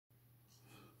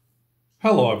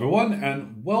Hello everyone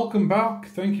and welcome back.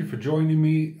 Thank you for joining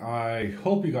me. I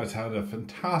hope you guys had a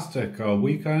fantastic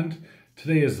weekend.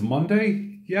 Today is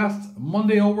Monday. Yes,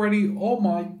 Monday already. Oh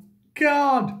my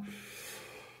God.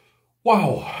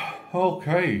 Wow.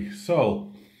 Okay,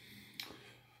 so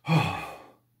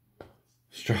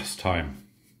stress time.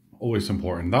 Always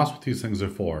important. That's what these things are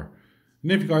for.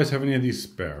 And if you guys have any of these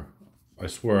spare, I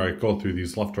swear I go through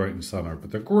these left, right, and center, but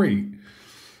they're great.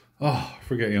 Oh,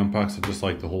 forget Unpacks. I just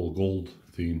like the whole gold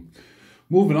theme.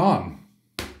 Moving on.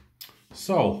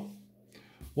 So,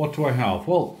 what do I have?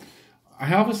 Well, I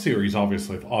have a series,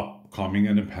 obviously, of upcoming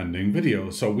and impending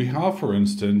videos. So we have, for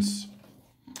instance,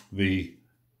 the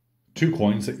 2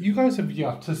 coins that you guys have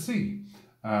yet to see.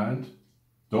 And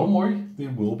don't worry, they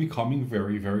will be coming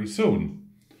very, very soon.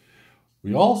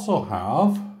 We also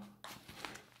have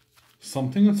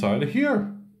something inside of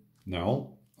here. Now,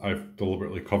 I've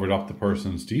deliberately covered up the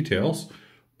person's details,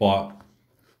 but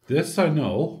this I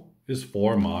know is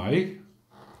for my,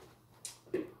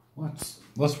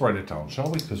 let's write it down, shall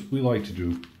we? Because we like to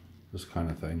do this kind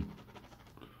of thing.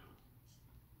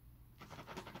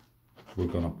 We're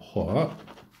gonna put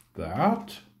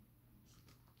that,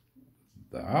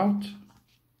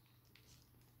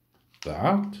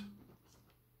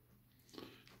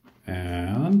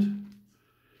 and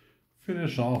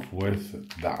finish off with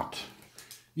that.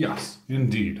 Yes,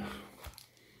 indeed.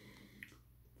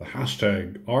 The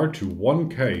hashtag R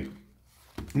to1K.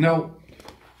 Now,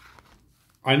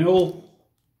 I know,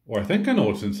 or I think I know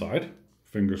what's inside.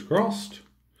 Fingers crossed.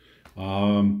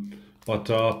 But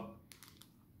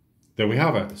there we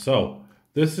have it. So,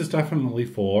 this is definitely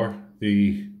for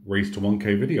the Race to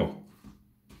 1K video.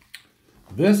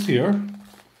 This here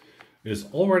is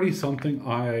already something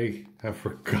I have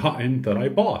forgotten that I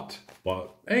bought.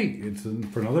 But hey, it's in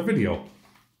for another video.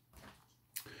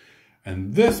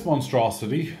 And this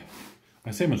monstrosity,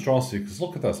 I say monstrosity because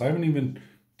look at this. I haven't even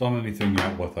done anything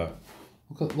yet with it.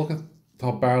 Look at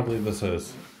how badly this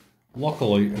is.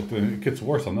 Luckily, it gets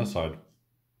worse on this side.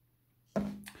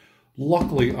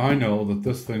 Luckily, I know that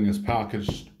this thing is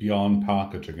packaged beyond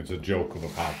packaging. It's a joke of a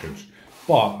package.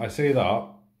 But I say that,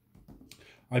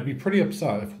 I'd be pretty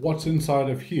upset if what's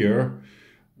inside of here,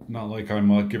 not like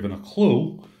I'm given a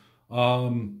clue,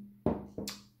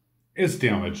 is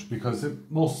damaged, because it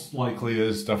most likely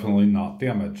is definitely not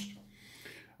damaged.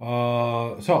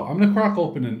 So I'm going to crack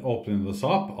open this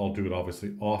up. I'll do it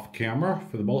obviously off camera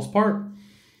for the most part.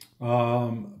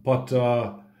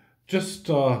 Just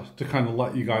to kind of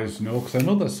let you guys know, because I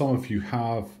know that some of you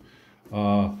have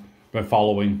been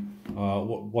following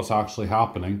what's actually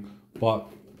happening, but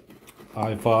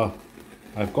I've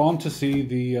gone to see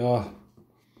the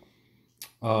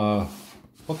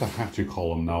what the heck do you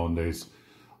call them nowadays?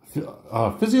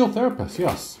 Physiotherapist,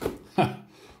 yes,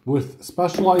 with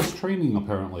specialized training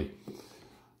apparently.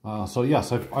 So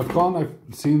yes, I've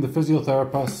seen the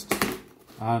physiotherapist,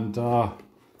 and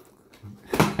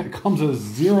it comes as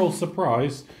zero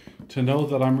surprise to know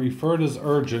that I'm referred as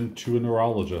urgent to a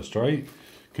neurologist, right?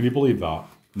 Can you believe that?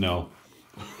 No.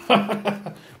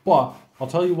 But I'll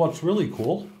tell you what's really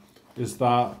cool is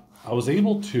that I was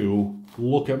able to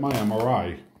look at my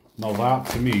MRI. Now that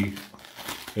to me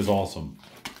is awesome,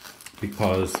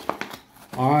 because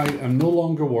I am no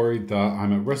longer worried that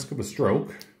I'm at risk of a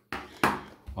stroke.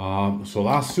 So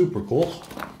that's super cool.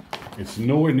 It's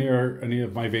nowhere near any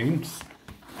of my veins.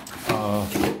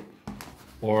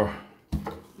 Or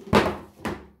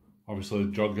obviously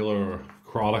jugular or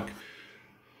carotid.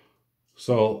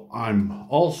 So I'm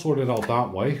all sorted out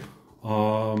that way.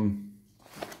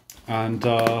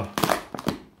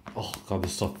 Oh God,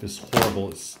 this stuff is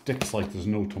horrible. It sticks like there's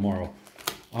no tomorrow.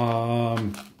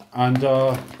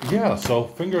 Yeah, so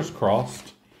fingers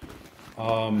crossed.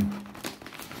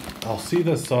 I'll see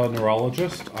this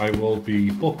neurologist. I will be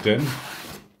booked in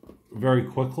very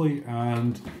quickly,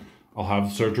 and I'll have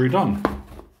the surgery done.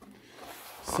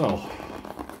 So,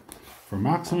 for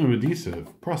maximum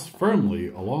adhesive, press firmly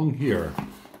along here.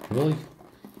 Really?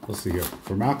 Let's see here.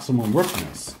 For maximum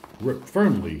ripness, rip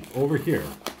firmly over here.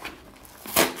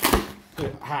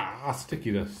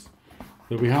 Stickiness.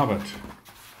 There we have it.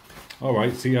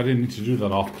 Alright, see, I didn't need to do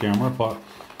that off camera, but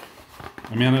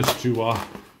I managed to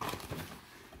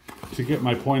get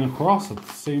my point across at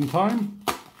the same time.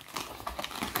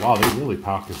 Wow, they really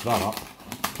packaged that up.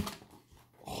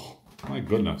 Oh, my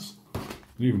goodness. And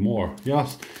even more.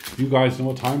 Yes, you guys know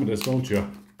what time it is, don't you?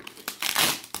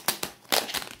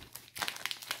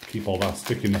 Keep all that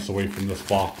stickiness away from this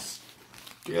box.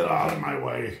 Get out of my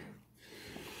way.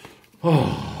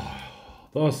 Oh,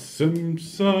 The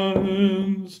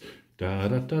Simpsons. Da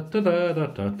da da da da da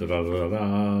da da da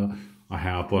da. I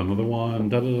have another one.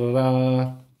 Da da da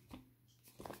da.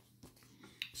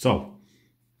 So,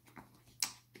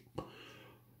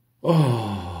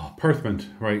 oh, Perthment,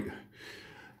 right.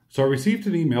 So I received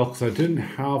an email because I didn't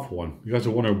have one. You guys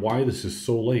are wondering why this is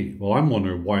so late. Well, I'm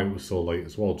wondering why it was so late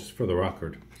as well, just for the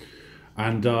record.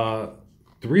 And the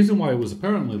reason why it was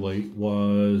apparently late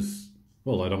was,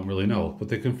 well, I don't really know. But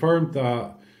they confirmed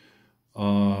that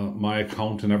my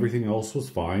account and everything else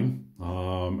was fine.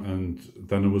 And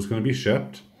then it was going to be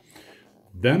shipped.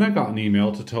 Then I got an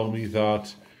email to tell me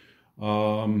that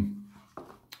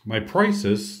my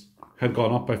prices had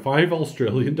gone up by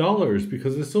 $5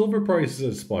 because the silver prices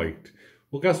had spiked.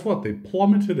 Well, guess what? They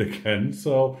plummeted again.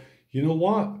 So, you know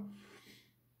what?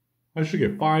 I should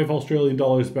get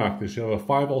 $5 back. They should have a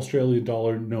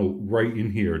 $5 note right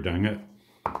in here, dang it.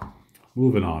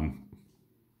 Moving on.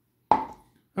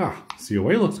 Ah,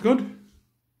 COA looks good.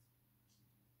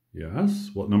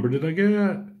 Yes, what number did I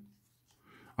get?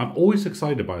 I'm always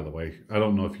excited, by the way. I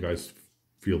don't know if you guys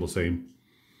feel the same.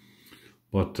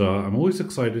 But I'm always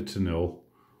excited to know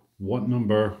what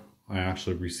number I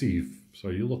actually receive. So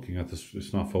are you looking at this?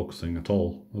 It's not focusing at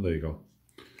all. Oh, there you go.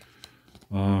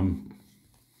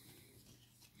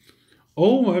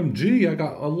 OMG, I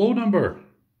got a low number.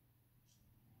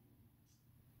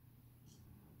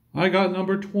 I got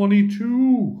number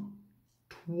 22.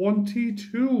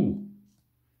 22.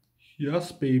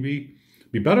 Yes, baby.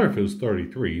 Be better if it was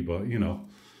 33, but you know,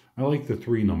 I like the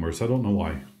 3 numbers. I don't know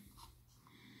why.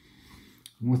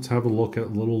 Let's have a look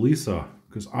at little Lisa,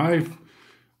 because I've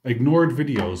ignored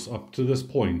videos up to this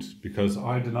point because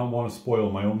I did not want to spoil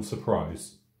my own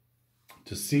surprise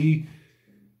to see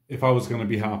if I was going to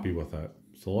be happy with it.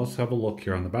 So let's have a look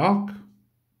here on the back.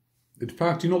 In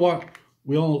fact, you know what?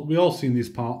 We all seen these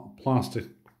plastic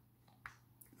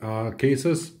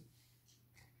cases,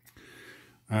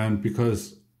 and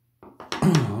because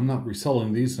I'm not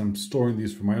reselling these, I'm storing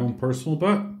these for my own personal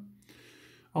bit.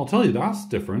 I'll tell you, that's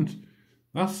different.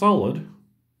 That's solid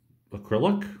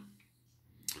acrylic.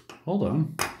 Hold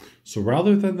on. So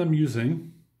rather than them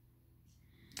using,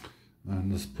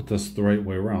 and let's put this the right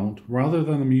way around, rather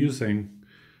than them using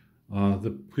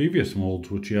the previous molds,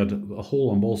 which you had a hole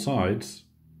on both sides,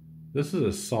 this is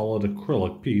a solid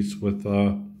acrylic piece with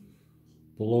the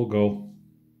logo,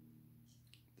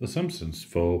 The Simpsons.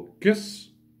 Focus.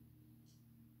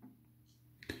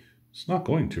 It's not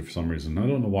going to for some reason. I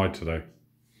don't know why today.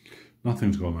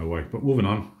 Nothing's going my way, but moving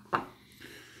on.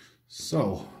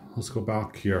 So, let's go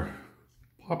back here.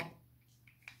 Pop.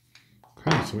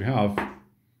 Okay, so we have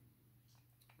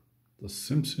the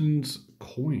Simpsons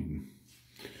coin.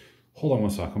 Hold on one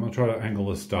sec. I'm going to try to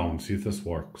angle this down, see if this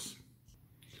works.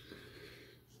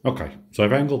 Okay, so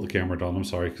I've angled the camera down. I'm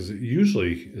sorry, because it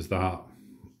usually is that.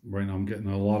 Right now I'm getting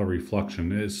a lot of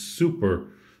reflection. It is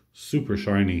super, super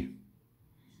shiny.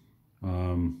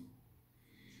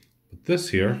 But this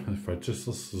here, if I just,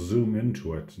 let's zoom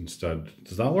into it instead.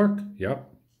 Does that work?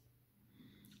 Yep.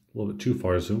 A little bit too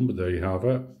far zoom, but there you have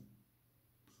it.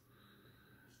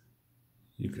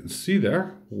 You can see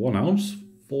there, 1 ounce,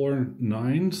 4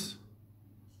 9s,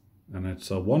 and it's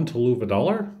a $1 to lose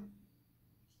 $1.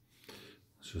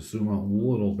 Let's just zoom out a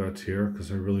little bit here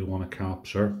because I really want to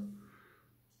capture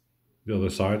the other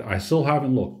side. I still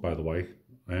haven't looked, by the way.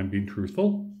 I am being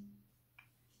truthful.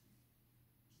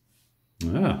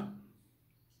 Ah.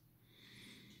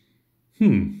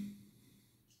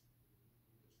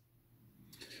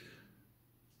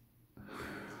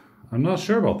 I'm not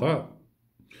sure about that.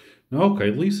 Okay,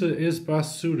 Lisa is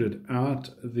best suited at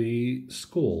the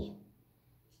school.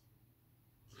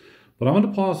 But I'm going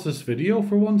to pause this video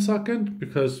for 1 second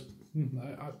because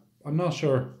I'm not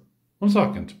sure. 1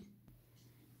 second.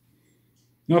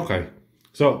 Okay,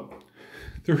 so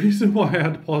the reason why I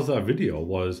had to pause that video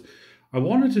was I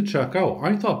wanted to check out.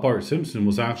 I thought Bart Simpson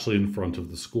was actually in front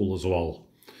of the school as well.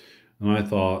 And I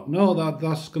thought, no,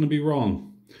 that's going to be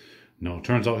wrong. No, it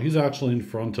turns out he's actually in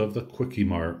front of the Quickie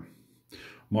Mart.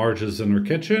 Marge is in her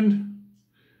kitchen,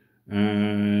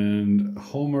 and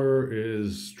Homer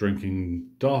is drinking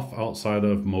Duff outside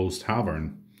of Moe's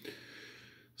Tavern.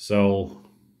 So,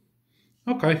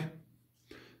 okay.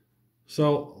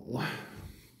 So,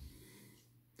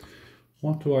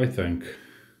 what do I think?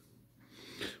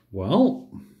 Well,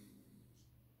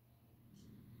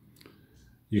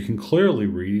 you can clearly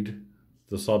read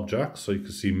the subjects, so you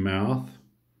can see math,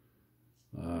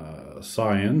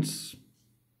 science.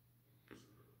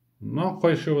 I'm not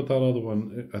quite sure what that other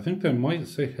one, I think they might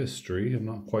say history, I'm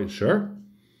not quite sure.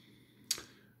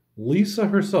 Lisa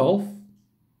herself,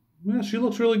 yeah, she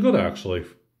looks really good actually.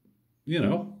 You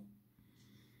know,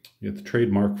 you get the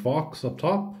trademark fox up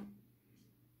top.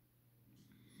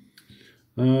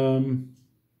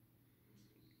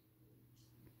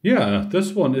 Yeah,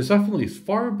 this one is definitely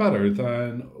far better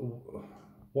than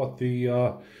what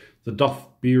the Duff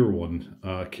Beer one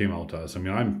came out as. I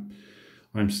mean,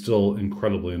 I'm still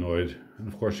incredibly annoyed. And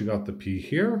of course, you got the P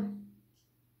here.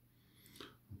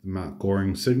 The Matt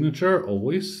Goring signature,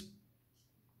 always.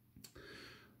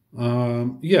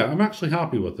 Yeah, I'm actually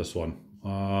happy with this one.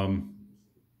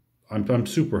 I'm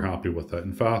super happy with it.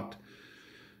 In fact,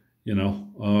 you know,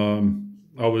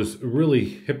 I was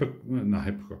really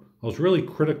I was really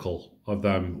critical of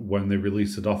them when they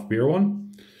released the Duff Beer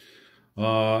one.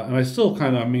 And I still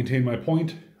kind of maintain my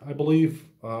point, I believe.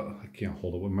 I can't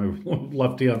hold it with my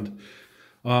left hand.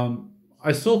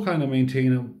 I still kind of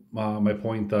maintain my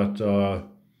point that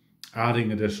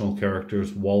adding additional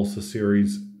characters whilst the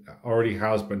series already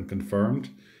has been confirmed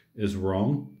is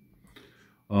wrong.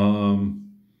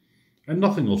 And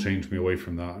nothing will change me away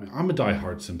from that. I mean, I'm a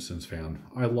diehard Simpsons fan.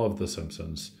 I love The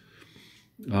Simpsons.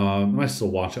 And I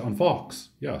still watch it on Fox.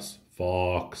 Yes,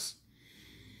 Fox.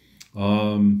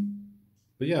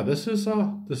 But yeah, this is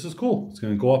cool. It's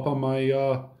gonna go up on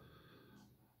my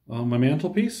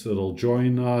mantelpiece. It'll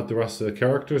join the rest of the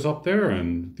characters up there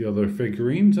and the other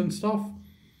figurines and stuff.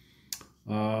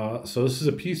 So this is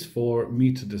a piece for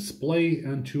me to display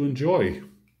and to enjoy.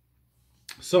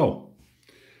 So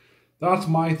that's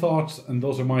my thoughts, and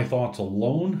those are my thoughts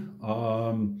alone.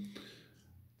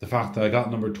 The fact that I got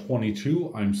number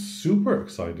 22, I'm super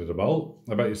excited about.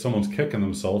 I bet you someone's kicking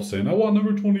themselves saying, I want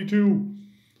number 22.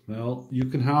 Well, you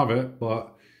can have it,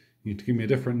 but you need to give me a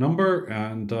different number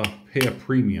and pay a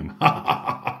premium. No,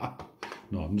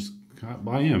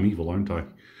 I am evil, aren't I?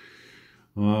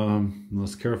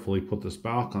 Let's carefully put this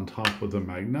back on top of the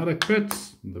magnetic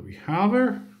bits that we have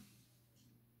her.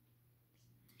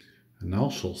 And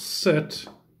now she'll sit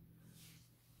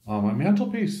on my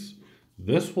mantelpiece.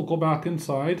 This will go back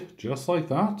inside just like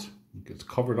that. It gets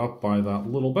covered up by that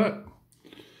little bit.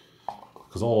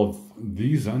 Because all of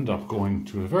these end up going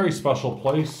to a very special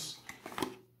place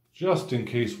just in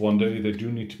case one day they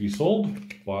do need to be sold.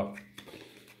 But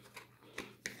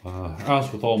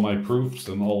as with all my proofs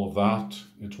and all of that,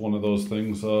 it's one of those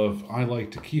things of I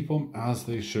like to keep them as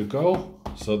they should go.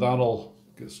 So that'll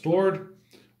get stored.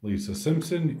 Lisa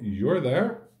Simpson, you're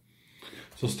there.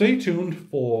 So stay tuned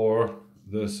for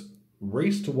this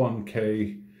Race to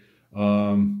 1K.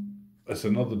 It's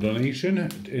another donation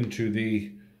into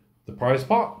the prize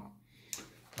pot.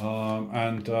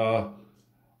 And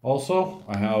also,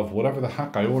 I have whatever the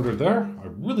heck I ordered there. I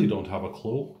really don't have a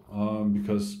clue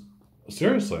because,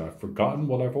 seriously, I've forgotten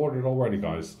what I've ordered already,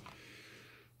 guys.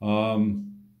 Oh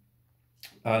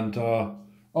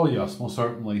yes, most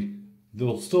certainly,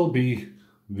 there'll still be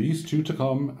these two to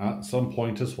come at some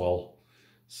point as well.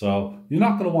 So you're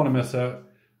not going to want to miss it.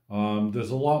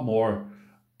 There's a lot more.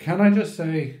 Can I just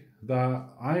say that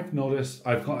I've noticed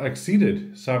I've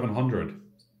exceeded 700.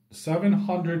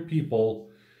 700 people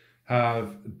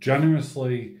have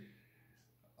generously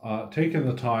taken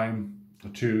the time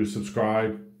to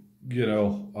subscribe,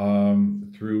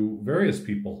 through various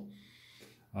people.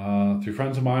 Through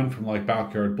friends of mine from like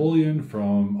Backyard Bullion,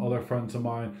 from other friends of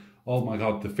mine. Oh my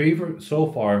God, the favorite so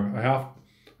far, I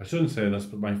shouldn't say this,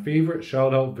 but my favorite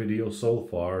shout out video so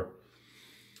far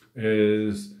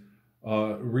is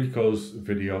Richo's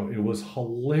video. It was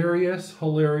hilarious.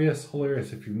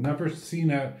 If you've never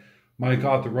seen it, my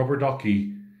God, the rubber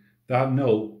ducky, that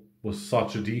note was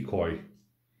such a decoy.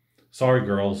 Sorry,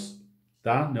 girls,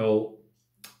 that note,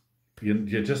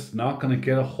 you're just not going to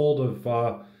get a hold of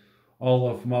all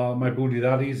of my booty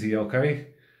that easy, okay?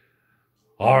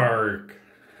 Arg.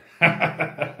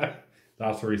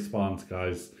 That's a response,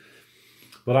 guys.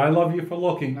 But I love you for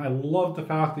looking. I love the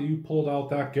fact that you pulled out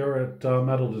that Garrett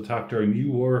metal detector and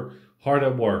you were hard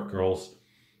at work, girls.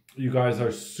 You guys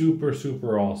are super,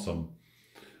 super awesome.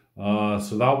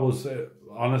 So that was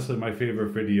honestly my favorite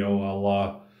video.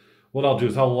 What I'll do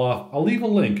is I'll leave a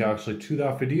link actually to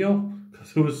that video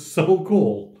because it was so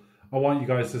cool. I want you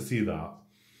guys to see that.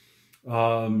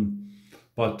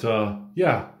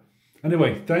 Yeah.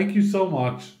 Anyway, thank you so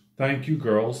much. Thank you,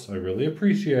 girls. I really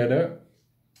appreciate it.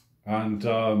 And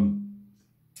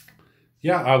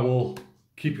yeah, I will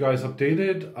keep you guys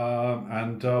updated.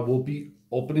 And we'll be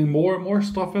opening more and more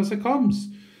stuff as it comes.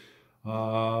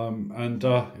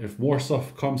 If more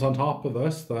stuff comes on top of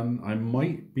this, then I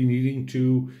might be needing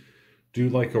to do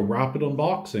like a rapid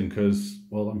unboxing because,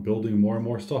 well, I'm building more and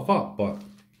more stuff up. But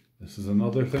this is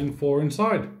another thing for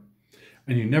inside.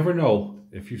 And you never know.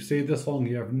 If you've stayed this long,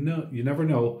 you never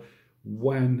know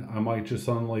when I might just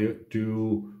suddenly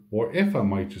do, or if I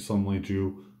might just suddenly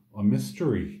do a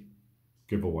mystery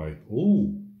giveaway.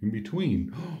 Oh, in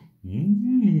between.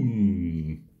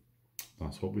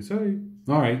 That's what we say.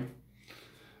 All right.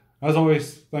 As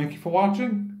always, thank you for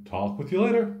watching. Talk with you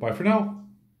later. Bye for now.